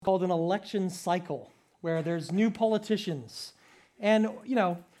called an election cycle, where there's new politicians. And,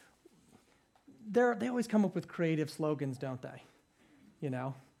 they always come up with creative slogans, don't they?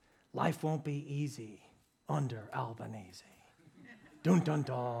 Life won't be easy under Albanese. Dun, dun,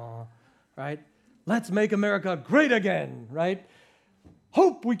 dun, right? Let's make America great again, right?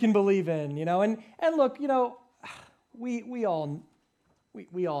 Hope we can believe in, And look, we all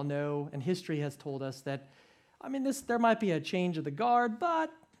know, and history has told us that, there might be a change of the guard,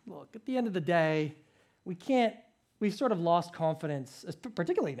 but look, at the end of the day, we've sort of lost confidence,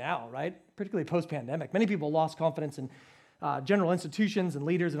 particularly now, right? Particularly post-pandemic. Many people lost confidence in general institutions and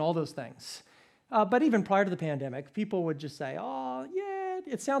leaders and all those things. But even prior to the pandemic, people would just say, oh, yeah,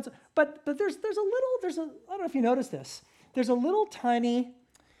 it sounds, but there's a I don't know if you noticed this, there's a little tiny,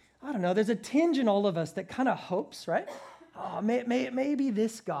 there's a tinge in all of us that kind of hopes, right? Oh, maybe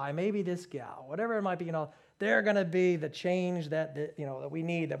this guy, maybe this gal, whatever it might be, they're going to be the change that we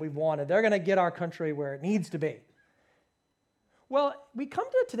need, that we've wanted. They're going to get our country where it needs to be. Well, we come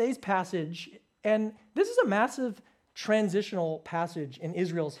to today's passage, and this is a massive transitional passage in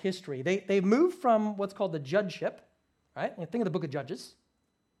Israel's history. They moved from what's called the judgeship, right? Think of the book of Judges,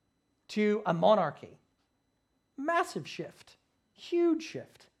 to a monarchy. Massive shift, huge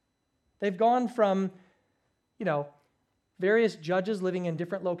shift. They've gone from, various judges living in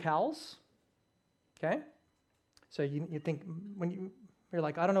different locales, okay? So you think, when you're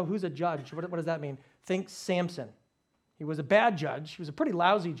like, I don't know, who's a judge? What does that mean? Think Samson. He was a bad judge. He was a pretty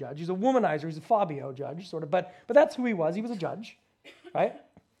lousy judge. He's a womanizer. He's a Fabio judge, sort of. But that's who he was. He was a judge, right?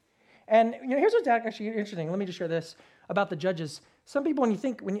 And here's what's actually interesting. Let me just share this about the judges. Some people,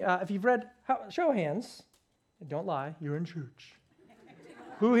 if you've read, show of hands, don't lie, you're in church.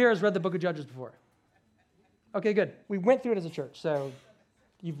 Who here has read the book of Judges before? Okay, good. We went through it as a church, so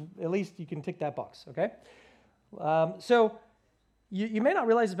at least you can tick that box, okay? So you may not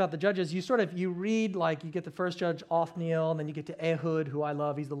realize about the judges. You read, like, you get the first judge, Othniel, and then you get to Ehud, who I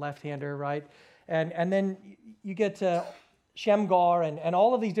love. He's the left-hander, right? And then you get to Shamgar and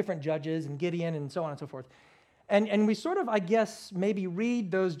all of these different judges and Gideon and so on and so forth. And we sort of, I guess, maybe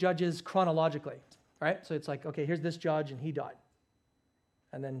read those judges chronologically, right? So it's like, okay, here's this judge, and he died.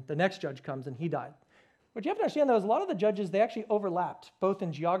 And then the next judge comes, and he died. What you have to understand, though, is a lot of the judges, they actually overlapped, both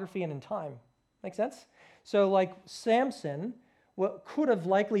in geography and in time. Make sense? So, like, Samson could have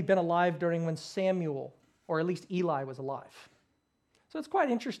likely been alive during when Samuel, or at least Eli, was alive. So it's quite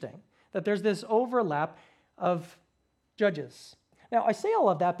interesting that there's this overlap of judges. Now, I say all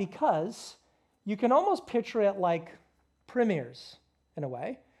of that because you can almost picture it like premiers, in a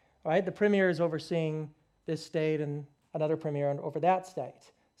way, right? The premier is overseeing this state and another premier over that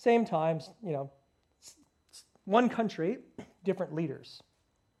state. Same times, one country, different leaders.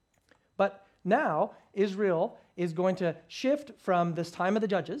 But now, Israel is going to shift from this time of the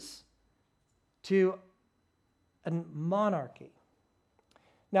judges to a monarchy.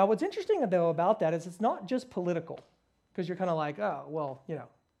 Now, what's interesting, though, about that is it's not just political, because you're kind of like, oh, well,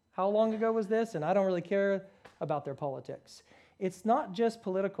 how long ago was this? And I don't really care about their politics. It's not just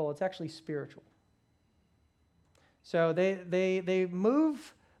political, it's actually spiritual. So they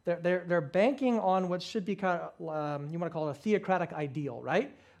move, they're banking on what should be kind of, you want to call it a theocratic ideal,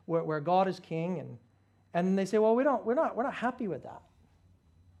 right? Where God is king, and they say, well, we're not happy with that.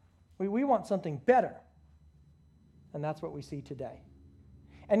 We want something better. And that's what we see today.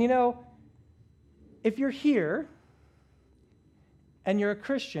 And if you're here and you're a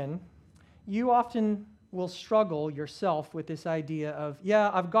Christian, you often will struggle yourself with this idea of, yeah,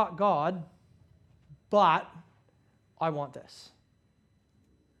 I've got God, but I want this,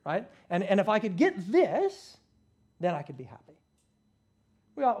 right? And if I could get this, then I could be happy.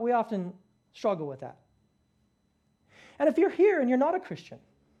 We often struggle with that. And if you're here and you're not a Christian,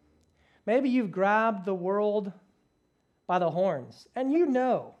 maybe you've grabbed the world by the horns, and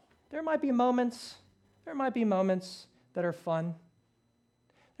there might be moments that are fun.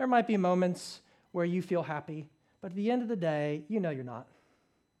 There might be moments where you feel happy, but at the end of the day, you're not.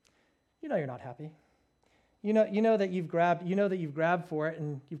 You're not happy. You know that you've grabbed for it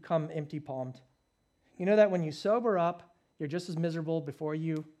and you've come empty-palmed. You know that when you sober up, you're just as miserable before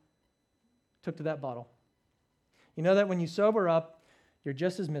you took to that bottle. You know that when you sober up, you're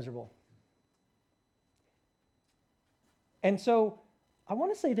just as miserable. And so I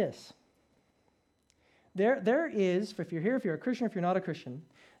want to say this. There is, if you're here, if you're a Christian, if you're not a Christian,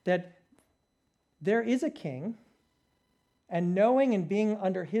 that there is a king, and knowing and being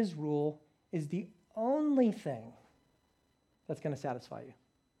under his rule is the only thing that's going to satisfy you.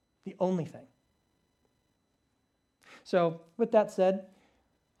 The only thing. So with that said,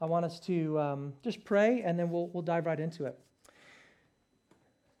 I want us to just pray, and then we'll dive right into it.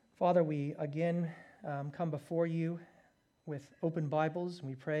 Father, we again come before you with open Bibles, and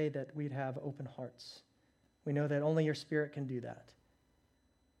we pray that we'd have open hearts. We know that only your Spirit can do that.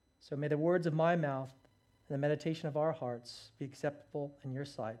 So may the words of my mouth and the meditation of our hearts be acceptable in your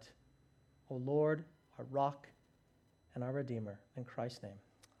sight, O Lord, our rock and our Redeemer. In Christ's name,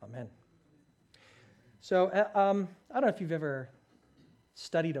 amen. So I don't know if you've ever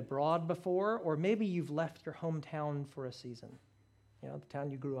studied abroad before, or maybe you've left your hometown for a season, the town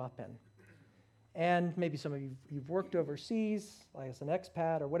you grew up in. And maybe some of you've worked overseas, like as an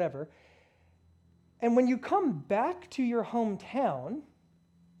expat or whatever. And when you come back to your hometown,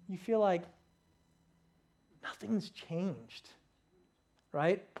 you feel like nothing's changed,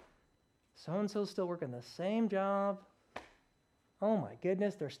 right? So-and-so's still working the same job. Oh my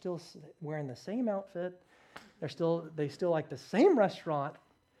goodness, they're still wearing the same outfit. They still like the same restaurant.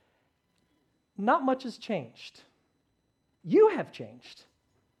 Not much has changed. You have changed,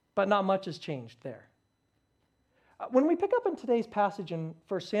 but not much has changed there. When we pick up in today's passage in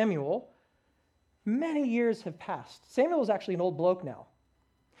 1 Samuel, many years have passed. Samuel is actually an old bloke now.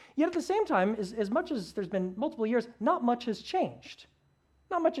 Yet at the same time, as much as there's been multiple years, not much has changed.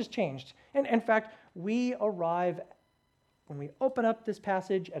 Not much has changed. And in fact, we arrive, when we open up this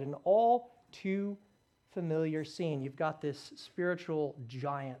passage, at an all too familiar scene. You've got this spiritual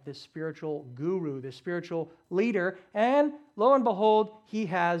giant, this spiritual guru, this spiritual leader, and lo and behold, he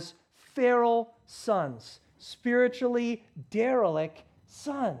has feral sons, spiritually derelict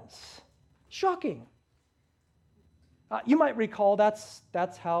sons. Shocking. You might recall that's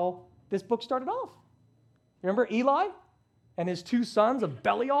how this book started off. Remember Eli and his two sons of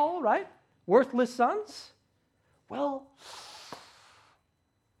Belial, right? Worthless sons. Well,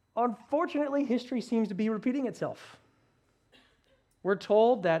 unfortunately, history seems to be repeating itself. We're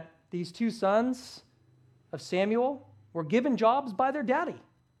told that these two sons of Samuel were given jobs by their daddy.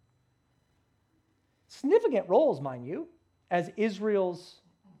 Significant roles, mind you, as Israel's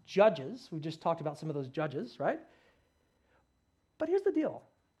judges. We just talked about some of those judges, right? But here's the deal.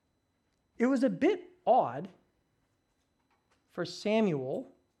 It was a bit odd for Samuel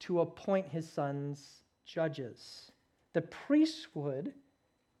to appoint his sons judges. The priesthood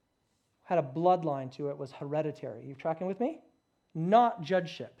had a bloodline to it, was hereditary. You tracking with me? Not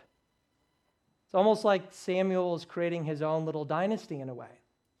judgeship. It's almost like Samuel is creating his own little dynasty in a way.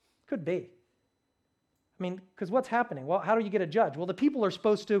 Could be. I mean, because what's happening? Well, how do you get a judge? Well, the people are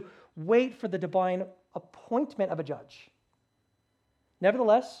supposed to wait for the divine appointment of a judge.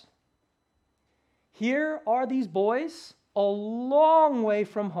 Nevertheless, here are these boys a long way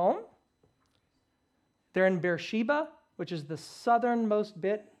from home. They're in Beersheba, which is the southernmost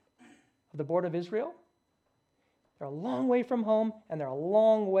bit of the border of Israel. They're a long way from home, and they're a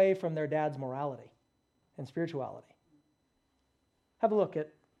long way from their dad's morality and spirituality. Have a look at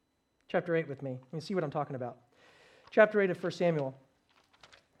chapter 8 with me. You can see what I'm talking about. Chapter 8 of 1 Samuel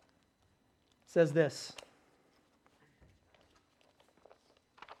says this.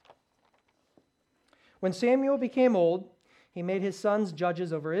 When Samuel became old, he made his sons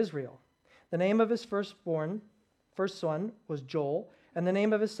judges over Israel. The name of his first son was Joel, and the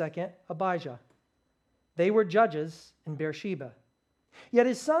name of his second, Abijah. They were judges in Beersheba. Yet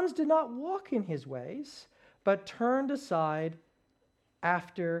his sons did not walk in his ways, but turned aside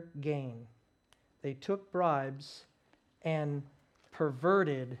after gain. They took bribes and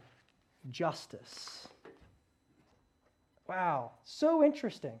perverted justice. Wow, so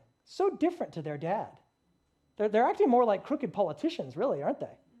interesting. So different to their dad. They're acting more like crooked politicians, really, aren't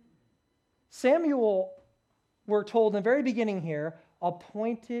they? Samuel, we're told in the very beginning here,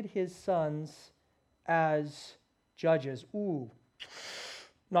 appointed his sons as judges. Ooh,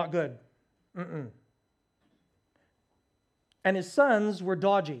 not good. And his sons were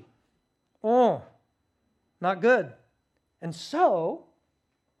dodgy. Oh, not good. And so,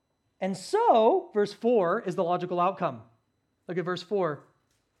 verse 4 is the logical outcome. Look at verse 4.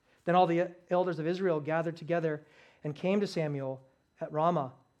 Then all the elders of Israel gathered together and came to Samuel at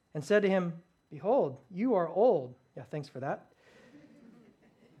Ramah and said to him, "Behold, you are old." Yeah, thanks for that.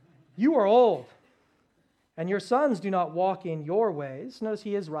 "You are old, and your sons do not walk in your ways." Notice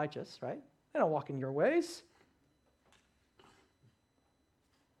he is righteous, right? They don't walk in your ways.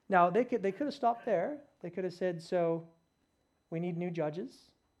 Now, they could have stopped there. They could have said, so we need new judges.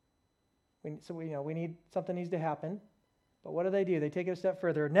 We need, something needs to happen. But what do? They take it a step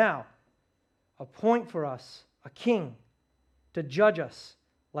further. Now, appoint for us a king to judge us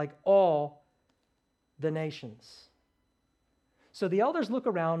like all the nations. So the elders look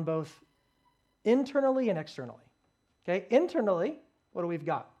around both internally and externally. Okay, internally, what do we've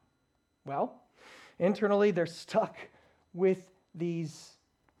got? Well, internally, they're stuck with these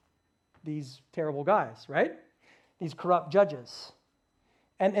these terrible guys, right? These corrupt judges.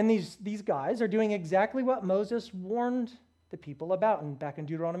 And these guys are doing exactly what Moses warned the people about back in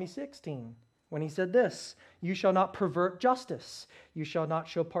Deuteronomy 16, when he said this, you shall not pervert justice. You shall not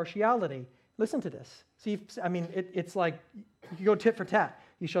show partiality. Listen to this. See, I mean, it's like you go tit for tat.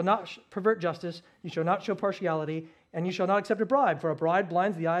 You shall not pervert justice. You shall not show partiality. And you shall not accept a bribe, for a bribe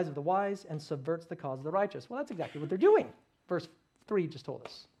blinds the eyes of the wise and subverts the cause of the righteous. Well, that's exactly what they're doing. Verse 3 just told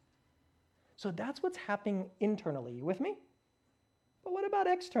us. So that's what's happening internally. You with me? But what about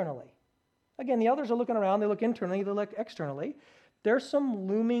externally? Again, the others are looking around. They look internally. They look externally. There's some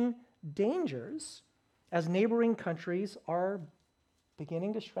looming dangers as neighboring countries are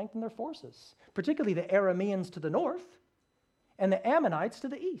beginning to strengthen their forces, particularly the Arameans to the north and the Ammonites to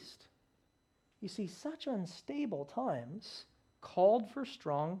the east. You see, such unstable times called for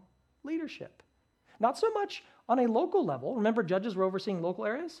strong leadership. Not so much on a local level. Remember, judges were overseeing local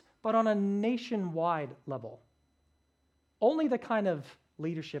areas, but on a nationwide level. Only the kind of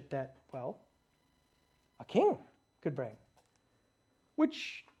leadership that, well, a king could bring,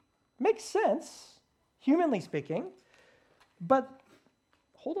 which makes sense, humanly speaking, but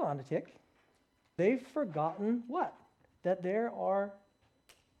hold on a tick. They've forgotten what? That there are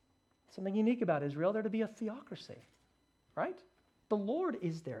something unique about Israel, there to be a theocracy, right? The Lord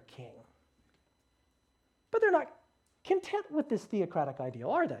is their king. But they're not content with this theocratic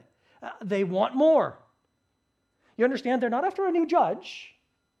ideal, are they? They want more. You understand, they're not after a new judge.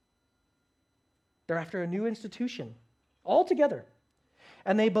 They're after a new institution altogether.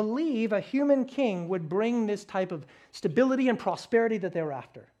 And they believe a human king would bring this type of stability and prosperity that they were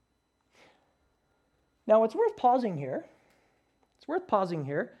after. Now, it's worth pausing here.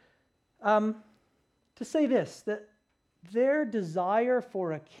 To say this, that their desire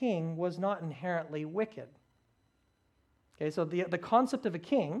for a king was not inherently wicked. Okay, so the concept of a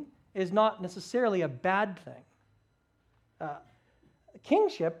king is not necessarily a bad thing.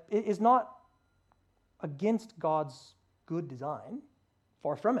 Kingship is not against God's good design,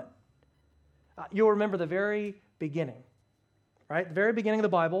 far from it. You'll remember the very beginning, right? The very beginning of the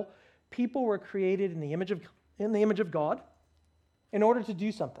Bible, people were created in the image of God in order to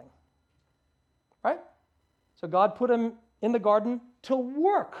do something, right? So God put them in the garden to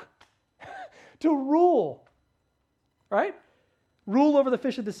work, to rule, right? Rule over the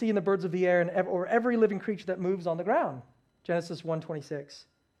fish of the sea and the birds of the air and over every living creature that moves on the ground. Genesis 1:26.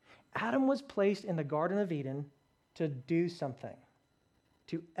 Adam was placed in the Garden of Eden to do something,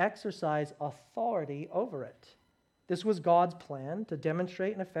 to exercise authority over it. This was God's plan to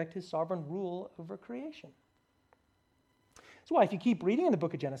demonstrate and effect his sovereign rule over creation. That's why if you keep reading in the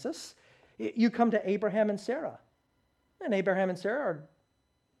book of Genesis, you come to Abraham and Sarah. And Abraham and Sarah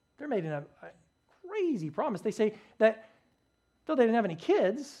they're made in a crazy promise. They say that though they didn't have any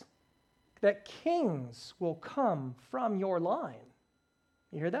kids, that kings will come from your line.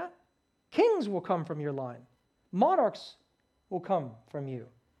 You hear that? Kings will come from your line. Monarchs will come from you.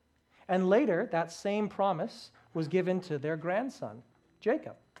 And later, that same promise was given to their grandson,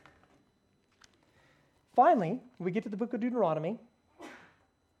 Jacob. Finally, we get to the book of Deuteronomy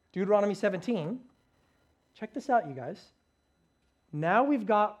 17. Check this out, you guys. Now we've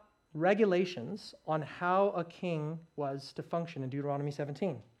got regulations on how a king was to function in Deuteronomy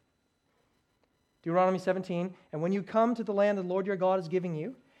 17. Deuteronomy 17, and when you come to the land the Lord your God is giving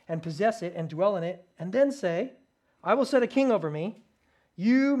you, and possess it and dwell in it, and then say, I will set a king over me,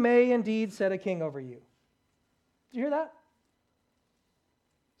 you may indeed set a king over you. Did you hear that?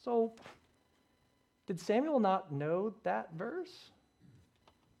 So, did Samuel not know that verse?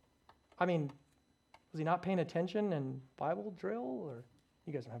 I mean, was he not paying attention in Bible drill? Or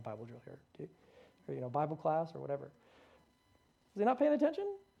you guys don't have Bible drill here, do you? Or, Bible class or whatever. Was he not paying attention?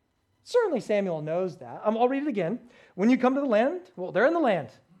 Certainly Samuel knows that. I'll read it again. When you come to the land, well, they're in the land.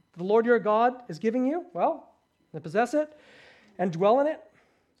 The Lord your God is giving you, well, then possess it and dwell in it.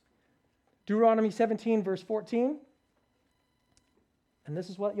 Deuteronomy 17, verse 14. And this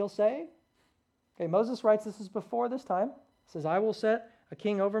is what you'll say. Okay, Moses writes, this is before this time. He says, I will set a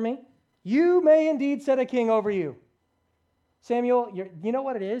king over me. You may indeed set a king over you. Samuel, you know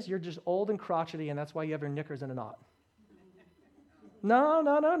what it is? You're just old and crotchety, and that's why you have your knickers in a knot. No.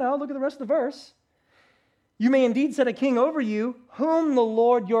 Look at the rest of the verse. You may indeed set a king over you, whom the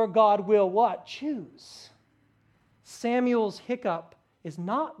Lord your God will what? Choose. Samuel's hiccup is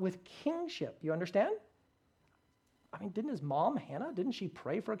not with kingship. You understand? I mean, didn't his mom, Hannah, didn't she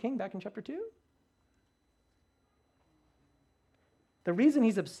pray for a king back in chapter 2? The reason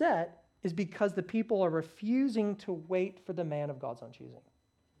he's upset is because the people are refusing to wait for the man of God's own choosing.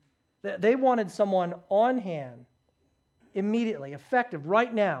 They wanted someone on hand, immediately, effective,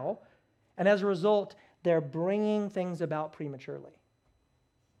 right now, And as a result, they're bringing things about prematurely.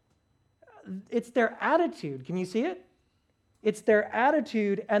 It's their attitude. Can you see it? It's their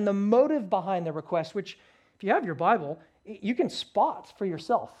attitude and the motive behind the request, which, if you have your Bible, you can spot for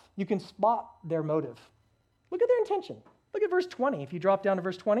yourself. You can spot their motive. Look at their intention. Look at verse 20. If you drop down to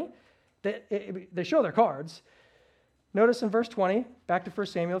verse 20, they show their cards. Notice in verse 20, back to 1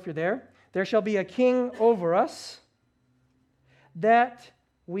 Samuel if you're there, there shall be a king over us, that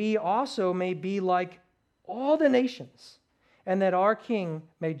we also may be like all the nations, and that our king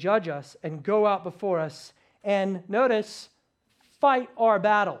may judge us and go out before us, and notice, fight our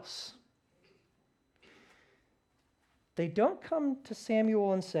battles. They don't come to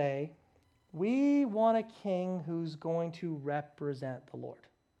Samuel and say, we want a king who's going to represent the Lord,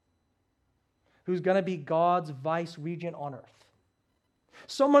 who's going to be God's vice regent on earth,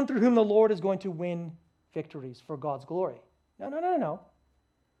 someone through whom the Lord is going to win victories for God's glory. No.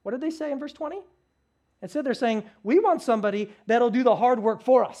 What did they say in verse 20? Instead, they're saying, we want somebody that'll do the hard work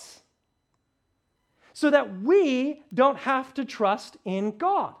for us so that we don't have to trust in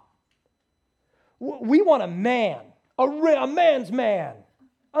God. We want a man, a man's man,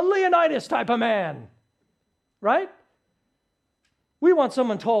 a Leonidas type of man, right? We want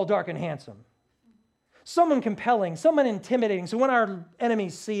someone tall, dark, and handsome, someone compelling, someone intimidating, so when our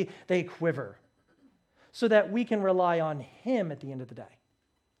enemies see, they quiver, so that we can rely on him at the end of the day,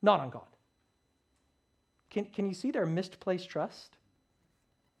 not on God. Can you see their misplaced trust?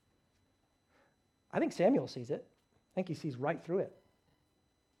 I think Samuel sees it. I think he sees right through it.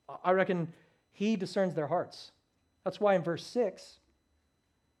 I reckon he discerns their hearts. That's why in verse 6,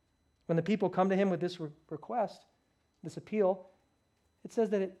 when the people come to him with this request, this appeal, it says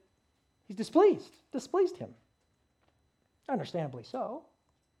that he's displeased him. Understandably so.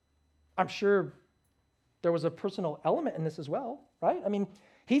 I'm sure there was a personal element in this as well, right? I mean,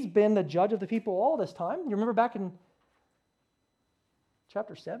 he's been the judge of the people all this time. You remember back in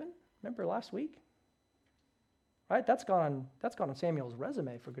chapter 7? Remember last week? Right? That's gone on Samuel's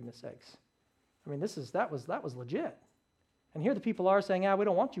resume, for goodness sakes. I mean, that was legit. And here the people are saying, we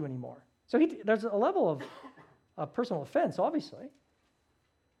don't want you anymore. So there's a level of personal offense, obviously.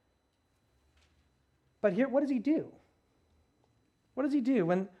 But here, what does he do? What does he do?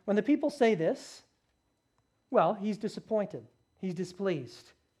 When the people say this, well, he's disappointed. He's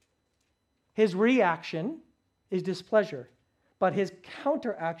displeased. His reaction is displeasure, but his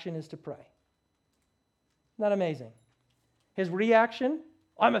counteraction is to pray. Isn't that amazing? His reaction,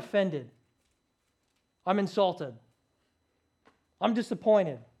 I'm offended. I'm insulted. I'm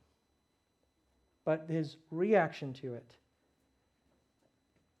disappointed. But his reaction to it,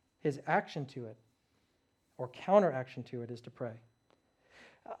 his action to it, or counteraction to it is to pray.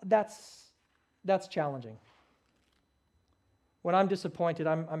 That's challenging. When I'm disappointed,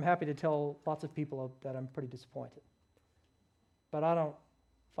 I'm happy to tell lots of people that I'm pretty disappointed. But I don't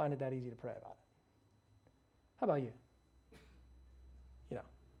find it that easy to pray about it. How about you?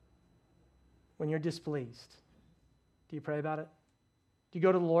 When you're displeased, do you pray about it? Do you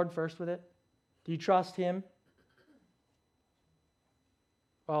go to the Lord first with it? Do you trust him?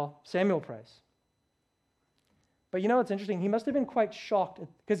 Well, Samuel prays. But it's interesting. He must have been quite shocked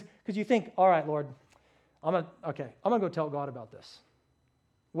because you think, all right, Lord, I'm going to go tell God about this.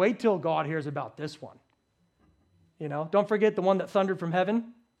 Wait till God hears about this one. Don't forget the one that thundered from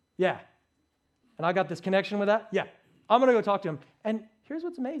heaven. Yeah. And I got this connection with that. Yeah. I'm going to go talk to him. And here's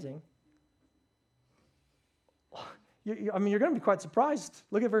what's amazing. You're going to be quite surprised.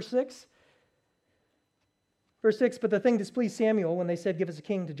 Look at verse 6. Verse 6, but the thing displeased Samuel when they said, give us a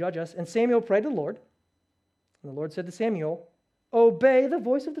king to judge us. And Samuel prayed to the Lord. And the Lord said to Samuel, obey the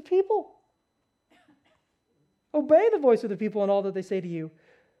voice of the people. Obey the voice of the people in all that they say to you.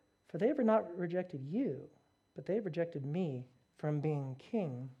 For they have not rejected you, but they have rejected me from being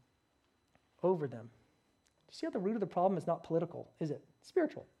king over them. Do you see how the root of the problem is not political, is it? It's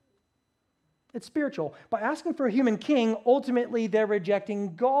spiritual. It's spiritual. By asking for a human king, ultimately they're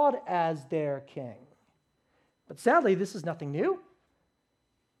rejecting God as their king. But sadly, this is nothing new.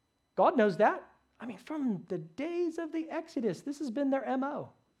 God knows that. I mean, from the days of the Exodus, this has been their MO.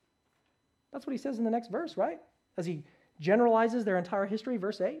 That's what he says in the next verse, right? As he generalizes their entire history,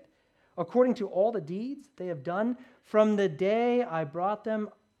 verse 8. According to all the deeds they have done from the day I brought them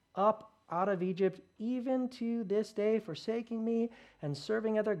up out of Egypt, even to this day, forsaking me and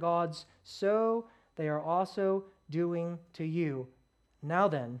serving other gods, so they are also doing to you. Now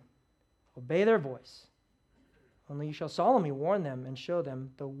then, obey their voice. Only you shall solemnly warn them and show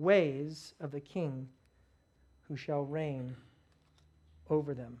them the ways of the king who shall reign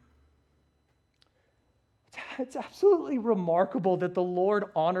over them. It's absolutely remarkable that the Lord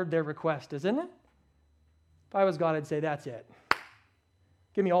honored their request, isn't it? If I was God, I'd say, that's it.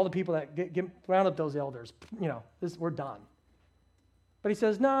 Give me all the people that round up those elders. We're done. But he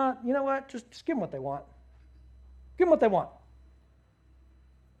says, nah, you know what? Just give them what they want. Give them what they want.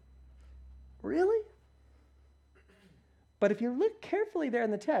 Really? But if you look carefully there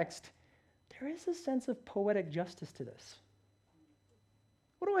in the text, there is a sense of poetic justice to this.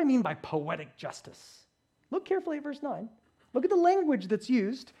 What do I mean by poetic justice? Look carefully at verse 9. Look at the language that's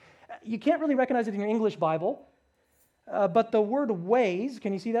used. You can't really recognize it in your English Bible, but the word ways,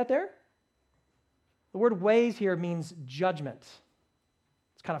 can you see that there? The word ways here means judgment.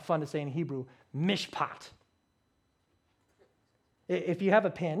 It's kind of fun to say in Hebrew, mishpat. If you have a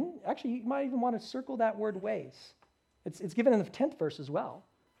pen, actually you might even want to circle that word ways. It's given in the 10th verse as well.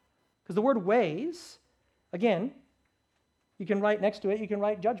 Because the word ways, again, you can write next to it, you can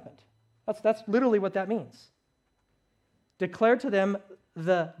write judgment. That's literally what that means. Declare to them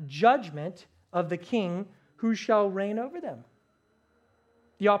the judgment of the king who shall reign over them.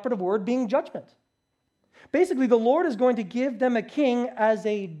 The operative word being judgment. Basically, the Lord is going to give them a king as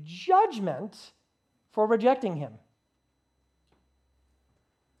a judgment for rejecting him.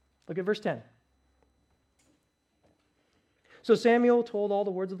 Look at verse 10. So Samuel told all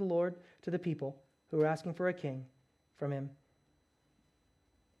the words of the Lord to the people who were asking for a king from him.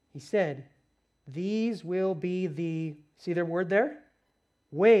 He said, these will be the, see their word there?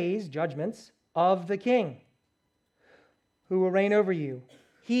 Ways, judgments, of the king who will reign over you.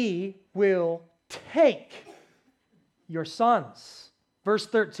 He will take your sons. Verse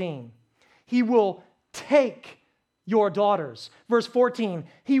 13, he will take your daughters. Verse 14,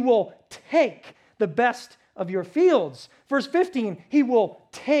 he will take the best of your fields. Verse 15, he will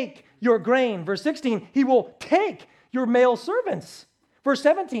take your grain. Verse 16, he will take your male servants. Verse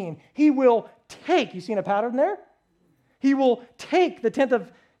 17, he will take, you seen a pattern there? He will take the tenth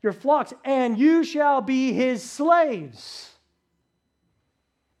of your flocks, and you shall be his slaves.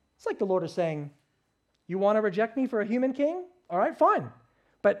 It's like the Lord is saying, you want to reject me for a human king? All right, fine.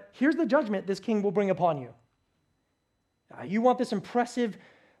 But here's the judgment this king will bring upon you. You want this impressive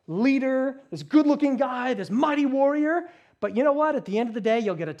leader, this good-looking guy, this mighty warrior, but you know what? At the end of the day,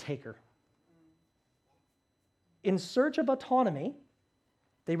 you'll get a taker. In search of autonomy,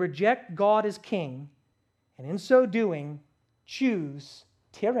 they reject God as king, and in so doing, choose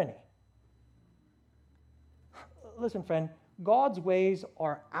tyranny. Listen, friend, God's ways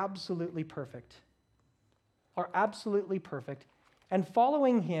are absolutely perfect. And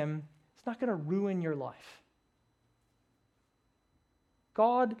following him is not going to ruin your life.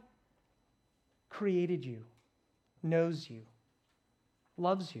 God created you, knows you,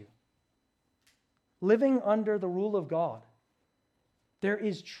 loves you. Living under the rule of God, there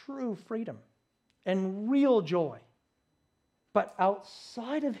is true freedom and real joy. But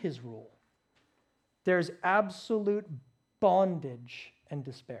outside of his rule, there's absolute bondage and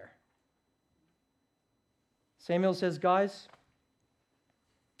despair. Samuel says, guys,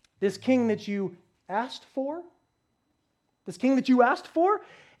 this king that you asked for,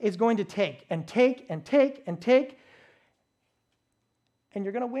 is going to take and take and take and take, and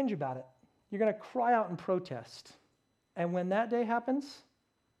you're going to whinge about it. You're going to cry out and protest. And when that day happens,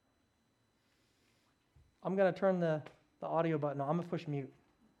 I'm going to turn the audio button on. I'm going to push mute.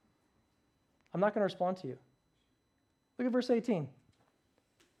 I'm not going to respond to you. Look at verse 18.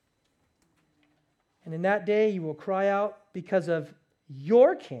 And in that day you will cry out because of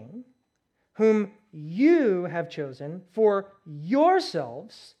your king, whom you have chosen for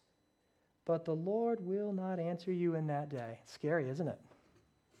yourselves, but the Lord will not answer you in that day. It's scary, isn't it?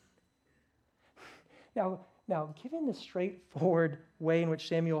 Now, given the straightforward way in which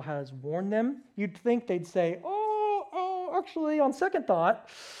Samuel has warned them, you'd think they'd say, actually, on second thought,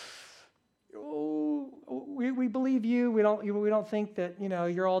 we believe you. We don't think that,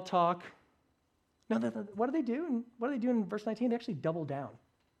 you're all talk. No, what do they do? And what do they do in verse 19? They actually double down.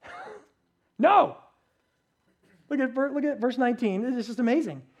 No! Look at verse 19. This is just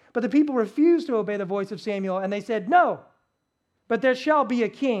amazing. But the people refused to obey the voice of Samuel, and they said, no, but there shall be a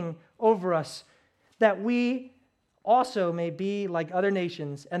king over us, that we also may be like other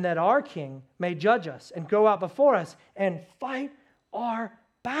nations, and that our king may judge us and go out before us and fight our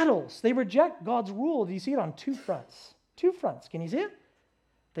battles. They reject God's rule. Do you see it on two fronts? Two fronts. Can you see it?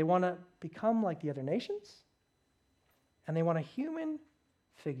 They want to become like the other nations, and they want a human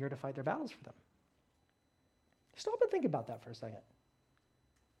figure to fight their battles for them. Stop and think about that for a second.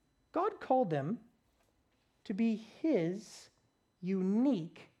 God called them to be his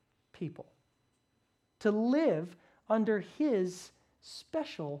unique people, to live under his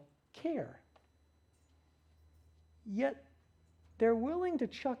special care. Yet they're willing to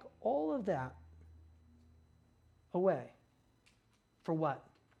chuck all of that away. For what?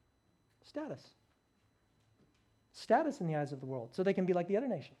 Status. Status in the eyes of the world, so they can be like the other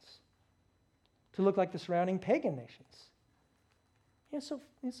nations, to look like the surrounding pagan nations. It's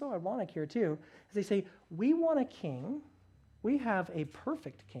so ironic here too, as they say, we want a king, we have a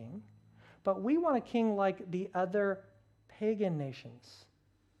perfect king, but we want a king like the other pagan nations.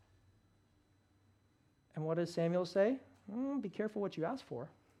 And what does Samuel say? Be careful what you ask for.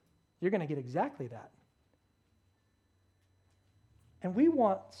 You're going to get exactly that. And we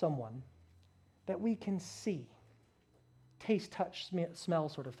want someone that we can see, taste, touch, smell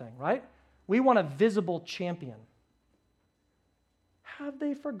sort of thing, right? We want a visible champion. Have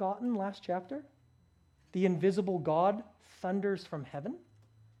they forgotten last chapter? The invisible God thunders from heaven.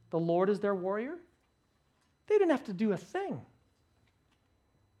 The Lord is their warrior. They didn't have to do a thing.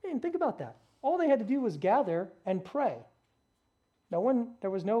 Think about that. All they had to do was gather and pray. There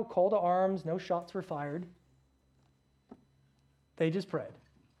was no call to arms, no shots were fired. They just prayed.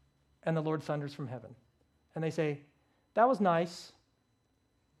 And the Lord thunders from heaven. And they say, that was nice.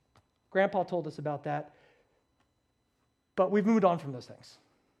 Grandpa told us about that. But we've moved on from those things.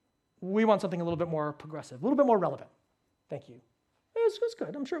 We want something a little bit more progressive, a little bit more relevant. Thank you. It was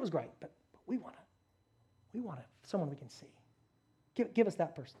good. I'm sure it was great. But we want someone we can see. Give us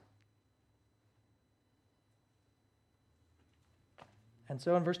that person. And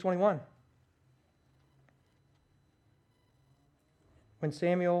so in verse 21, when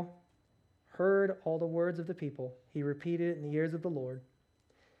Samuel heard all the words of the people, he repeated it in the ears of the Lord.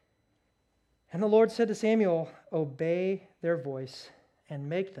 And the Lord said to Samuel, obey their voice and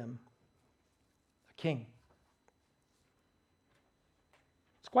make them a king.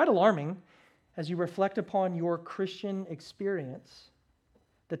 It's quite alarming as you reflect upon your Christian experience,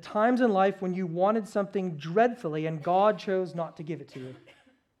 the times in life when you wanted something dreadfully and God chose not to give it to you.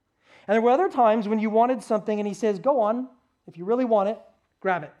 And there were other times when you wanted something and he says, go on, if you really want it,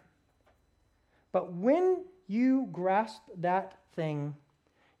 grab it. But when you grasp that thing,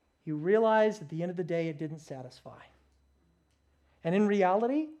 you realize at the end of the day it didn't satisfy. And in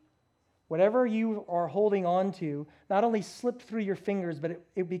reality, whatever you are holding on to not only slipped through your fingers, but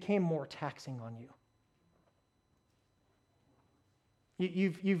it became more taxing on you.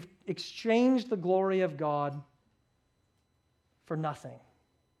 You've exchanged the glory of God for nothing.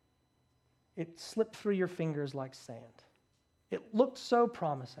 It slipped through your fingers like sand. It looked so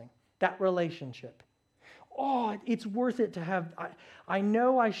promising, that relationship. Oh, it's worth it to have. I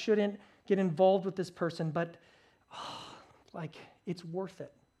know I shouldn't get involved with this person, but it's worth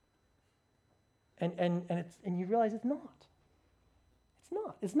it. And you realize it's not.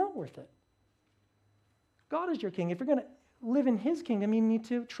 It's not worth it. God is your king. If you're going to live in his kingdom, you need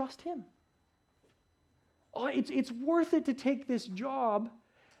to trust him. Oh, it's worth it to take this job,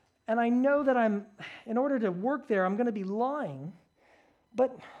 and I know that in order to work there, I'm going to be lying,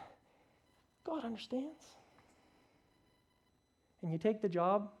 but God understands. And you take the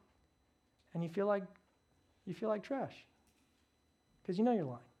job, and you feel like trash, because you know you're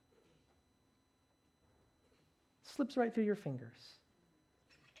lying. It slips right through your fingers.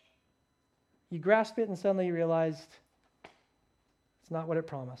 You grasp it, and suddenly you realized it's not what it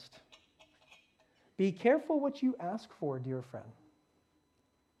promised. Be careful what you ask for, dear friend.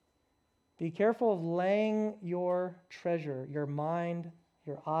 Be careful of laying your treasure, your mind,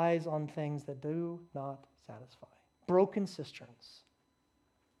 your eyes on things that do not satisfy. Broken cisterns.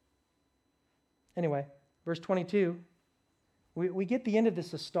 Anyway, verse 22, we get the end of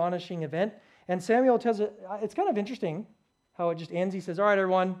this astonishing event, and Samuel tells it, it's kind of interesting how it just ends. He says, all right,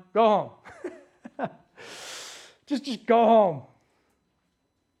 everyone, go home. just go home.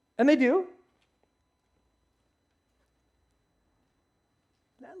 And they do.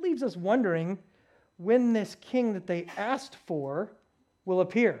 That leaves us wondering when this king that they asked for will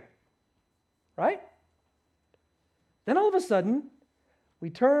appear, right? Then all of a sudden, we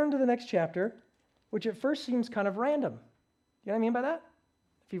turn to the next chapter, which at first seems kind of random. You know what I mean by that?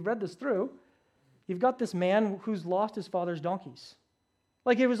 If you've read this through, you've got this man who's lost his father's donkeys.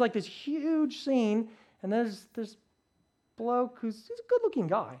 Like it was like this huge scene, and there's this bloke he's a good-looking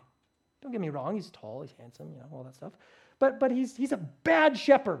guy. Don't get me wrong, he's tall, he's handsome, all that stuff. But he's a bad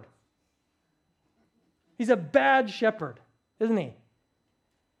shepherd. He's a bad shepherd, isn't he?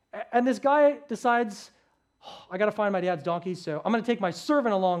 And this guy decides, I got to find my dad's donkeys, so I'm going to take my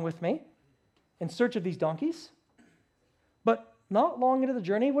servant along with me in search of these donkeys. But not long into the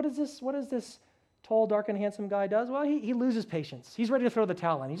journey, what is this tall, dark, and handsome guy does? Well, he loses patience. He's ready to throw the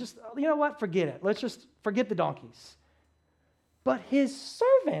towel in. He's just, you know what? Forget it. Let's just forget the donkeys. But his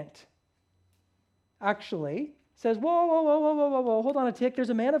servant actually says, whoa, whoa, whoa, whoa, whoa, whoa, whoa, hold on a tick. There's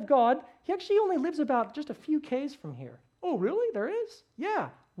a man of God. He actually only lives about just a few Ks from here. Oh, really? There is? Yeah.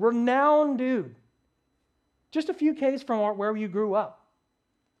 Renowned dude. Just a few Ks from where you grew up.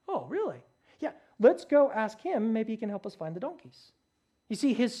 Oh, really? Yeah. Let's go ask him. Maybe he can help us find the donkeys. You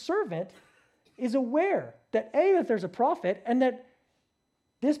see, his servant is aware that that there's a prophet and that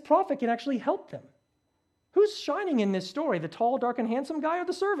this prophet can actually help them. Who's shining in this story? The tall, dark, and handsome guy or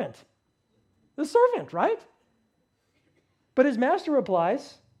the servant? The servant, right? But his master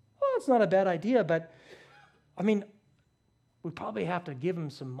replies, well, it's not a bad idea, but I mean, we probably have to give him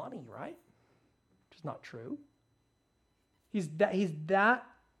some money, right? Which is not true. He's that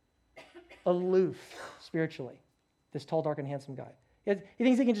aloof spiritually, this tall, dark, and handsome guy. He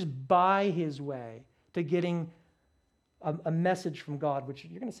thinks he can just buy his way to getting a message from God, which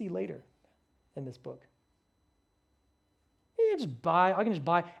you're going to see later in this book. I can just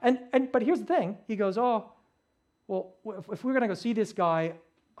buy. But here's the thing. He goes, oh, well, if we're going to go see this guy,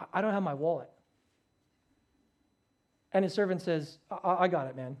 I don't have my wallet. And his servant says, I got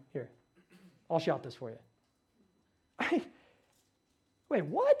it, man. Here, I'll shout this for you. Wait,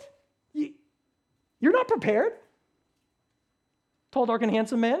 what? You're not prepared? Tall, dark, and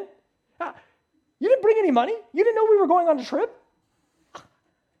handsome man? You didn't bring any money? You didn't know we were going on a trip?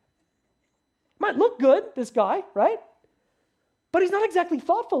 Might look good, this guy, right? But he's not exactly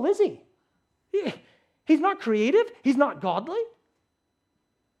thoughtful, is he? He's not creative. He's not godly.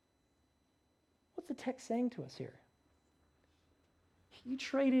 What's the text saying to us here? He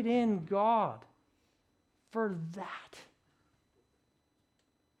traded in God for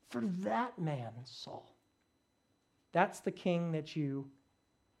man, Saul. That's the king that you,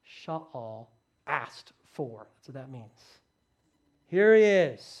 Shaul, asked for. That's what that means. Here he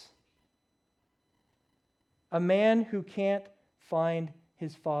is. A man who can't find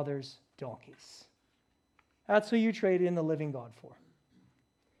his father's donkeys. That's who you traded in the living God for.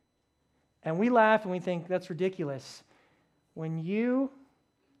 And we laugh and we think that's ridiculous. When you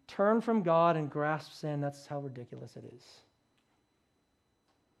turn from God and grasp sin, that's how ridiculous it is.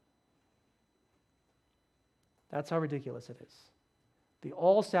 That's how ridiculous it is. The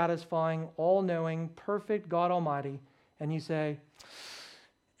all-satisfying, all-knowing, perfect God Almighty, and you say,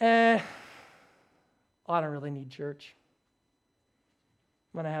 I don't really need church.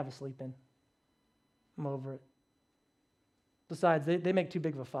 I'm going to have a sleep in. I'm over it. Besides, they make too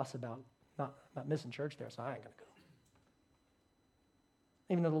big of a fuss about not missing church there, so I ain't going to go.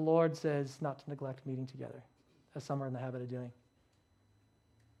 Even though the Lord says not to neglect meeting together, as some are in the habit of doing.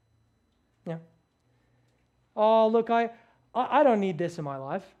 Yeah. Oh, look, I don't need this in my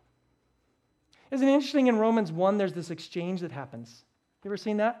life. Isn't it interesting in Romans 1, there's this exchange that happens. You ever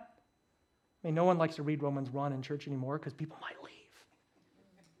seen that? I mean, no one likes to read Romans 1 in church anymore because people might leave.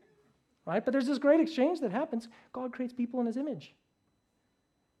 Right? But there's this great exchange that happens. God creates people in his image.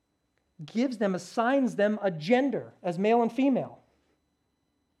 Assigns them a gender as male and female.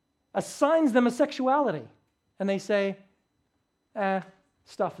 Assigns them a sexuality. And they say,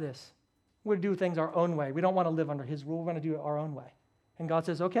 stuff this. We're going to do things our own way. We don't want to live under his rule. We're going to do it our own way. And God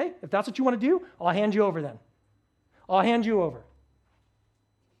says, okay, if that's what you want to do, I'll hand you over then. I'll hand you over.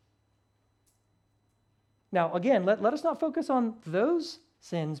 Now, again, let us not focus on those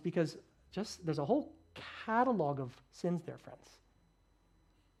sins because there's a whole catalog of sins there, friends.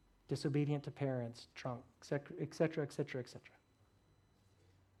 Disobedient to parents, drunk, et cetera, et cetera, et cetera.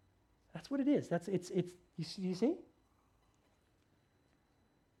 That's what it is. You see?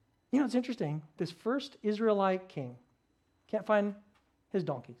 You know, it's interesting. This first Israelite king can't find his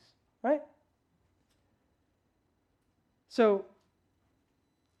donkeys, right? So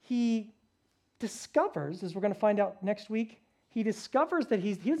he discovers, as we're going to find out next week, he discovers that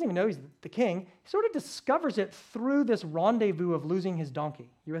he doesn't even know he's the king. He sort of discovers it through this rendezvous of losing his donkey.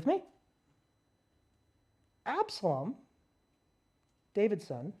 You with me? Absalom, David's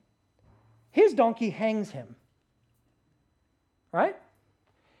son, his donkey hangs him, right?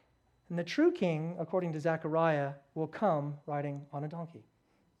 And the true king, according to Zechariah, will come riding on a donkey.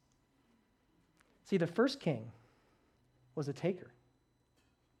 See, the first king was a taker.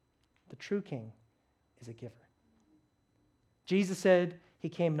 The true king is a giver. Jesus said he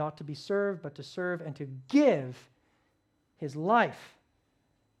came not to be served, but to serve and to give his life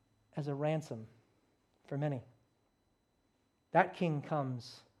as a ransom for many. That king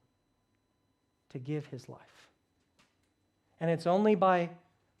comes to give his life. And it's only by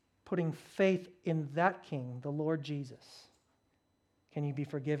putting faith in that king, the Lord Jesus, can you be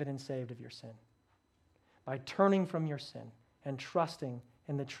forgiven and saved of your sin. By turning from your sin and trusting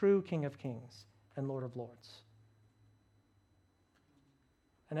in the true King of Kings and Lord of Lords.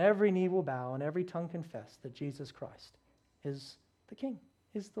 and every knee will bow and every tongue confess that Jesus Christ is the King,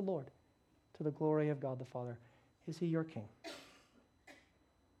 is the Lord, to the glory of God the Father. Is he your King?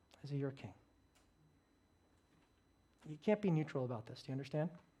 Is he your King? You can't be neutral about this. Do you understand?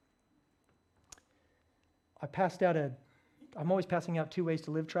 I'm always passing out 2 ways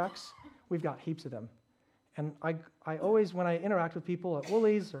to live tracts. We've got heaps of them. And I always, when I interact with people at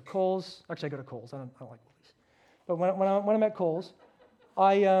Woolies or Kohl's, actually I go to Kohl's, I don't like Woolies. But when I'm at Kohl's,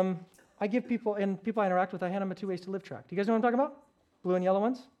 I give people, and people I interact with, I hand them a 2 ways to live tract. Do you guys know what I'm talking about? Blue and yellow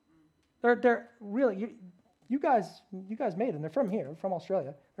ones? They're really, you guys made them. They're from here, from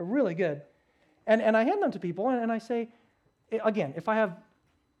Australia. They're really good. And I hand them to people, and I say, again, I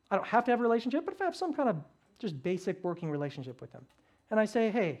don't have to have a relationship, but if I have some kind of just basic working relationship with them, and I say,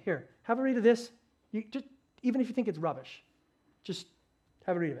 hey, here, have a read of this. Even if you think it's rubbish, just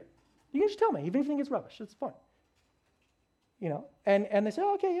have a read of it. You can just tell me, even if you think it's rubbish, it's fine. You know, and they say,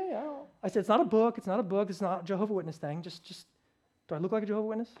 oh, okay, yeah. I said, it's not a book, it's not a Jehovah's Witness thing. Just, do I look like a Jehovah's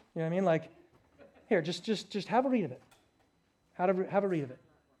Witness? You know what I mean? Like, here, just have a read of it. Have a read of it.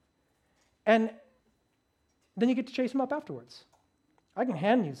 And then you get to chase them up afterwards. I can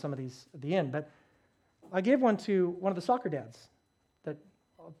hand you some of these at the end, but I gave one to one of the soccer dads that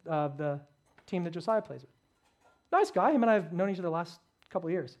the team that Josiah plays with. Nice guy. Him and I have known each other the last couple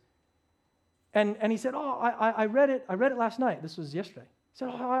of years. And he said, oh, I read it last night. This was yesterday. He said,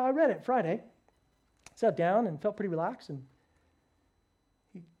 oh, I read it Friday. Sat down and felt pretty relaxed, and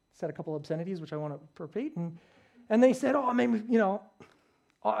he said a couple of obscenities, which I want to repeat. And then he said, oh, maybe,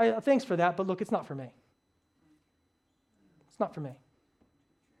 thanks for that, but look, it's not for me. It's not for me.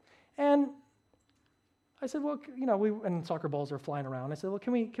 And I said, well, and soccer balls are flying around. I said, well,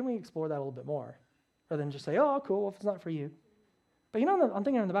 can we explore that a little bit more? Rather than just say, oh, cool, if it's not for you. But I'm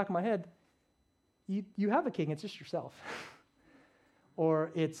thinking in the back of my head, you have a king, it's just yourself.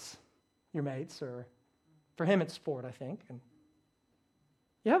 Or it's your mates, or for him it's sport, I think. And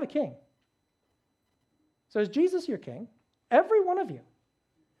you have a king. So is Jesus your king? Every one of you.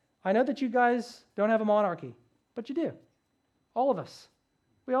 I know that you guys don't have a monarchy, but you do. All of us.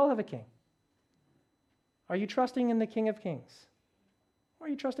 We all have a king. Are you trusting in the King of Kings? Or are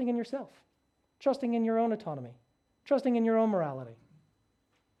you trusting in yourself? Trusting in your own autonomy? Trusting in your own morality?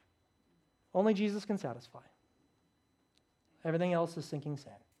 Only Jesus can satisfy. Everything else is sinking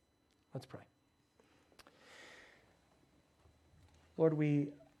sand. Let's pray. Lord, we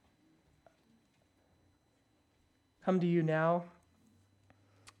come to you now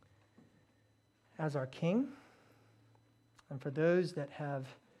as our King. And for those that have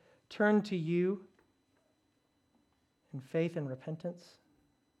turned to you in faith and repentance,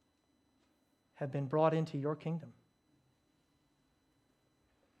 have been brought into your kingdom.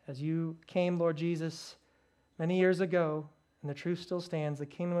 As you came, Lord Jesus, many years ago, and the truth still stands, the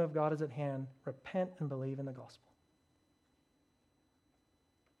kingdom of God is at hand. Repent and believe in the gospel.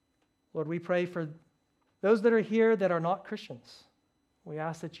 Lord, we pray for those that are here that are not Christians. We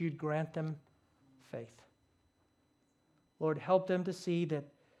ask that you'd grant them faith. Lord, help them to see that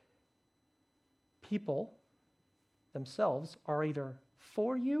people themselves are either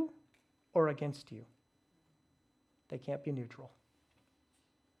for you or against you. They can't be neutral.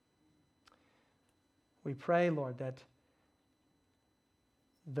 We pray, Lord, that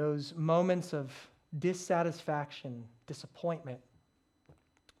those moments of dissatisfaction, disappointment,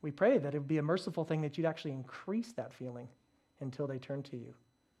 we pray that it would be a merciful thing that you'd actually increase that feeling until they turn to you.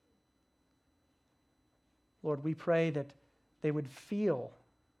 Lord, we pray that they would feel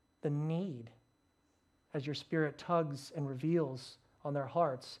the need as your Spirit tugs and reveals on their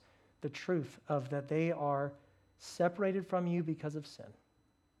hearts the truth of that they are separated from you because of sin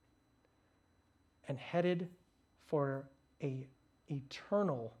and headed for an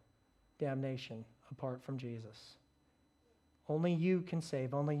eternal damnation apart from Jesus. Only you can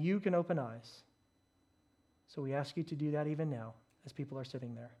save. Only you can open eyes. So we ask you to do that even now as people are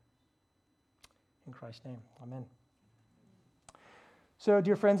sitting there. In Christ's name, amen. So,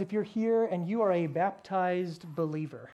 dear friends, if you're here and you are a baptized believer,